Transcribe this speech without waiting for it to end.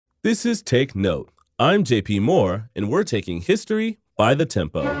This is Take Note. I'm JP Moore, and we're taking history by the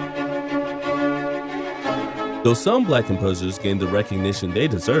tempo. Though some Black composers gained the recognition they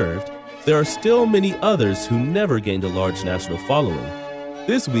deserved, there are still many others who never gained a large national following.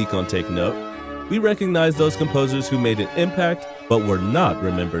 This week on Take Note, we recognize those composers who made an impact but were not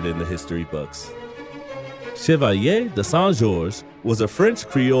remembered in the history books. Chevalier de Saint-Georges was a French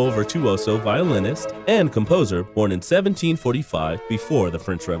Creole virtuoso violinist and composer born in 1745 before the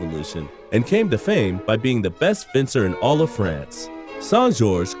French Revolution, and came to fame by being the best fencer in all of France.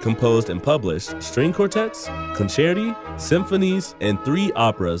 Saint-Georges composed and published string quartets, concerti, symphonies, and 3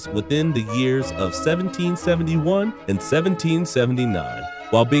 operas within the years of 1771 and 1779,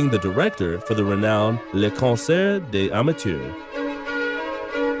 while being the director for the renowned Le Concert des Amateurs.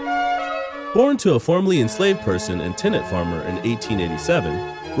 Born to a formerly enslaved person and tenant farmer in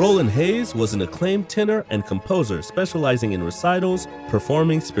 1887, Roland Hayes was an acclaimed tenor and composer specializing in recitals,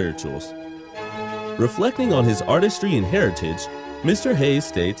 performing spirituals. Reflecting on his artistry and heritage, Mr. Hayes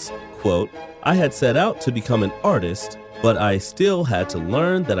states, quote, "I had set out to become an artist, but I still had to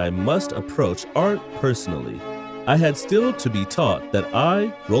learn that I must approach art personally. I had still to be taught that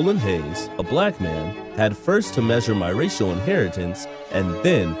I, Roland Hayes, a Black man, had first to measure my racial inheritance and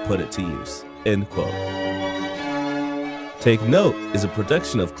then put it to use." End quote. Take Note is a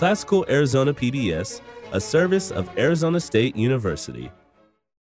production of Classical Arizona PBS, a service of Arizona State University.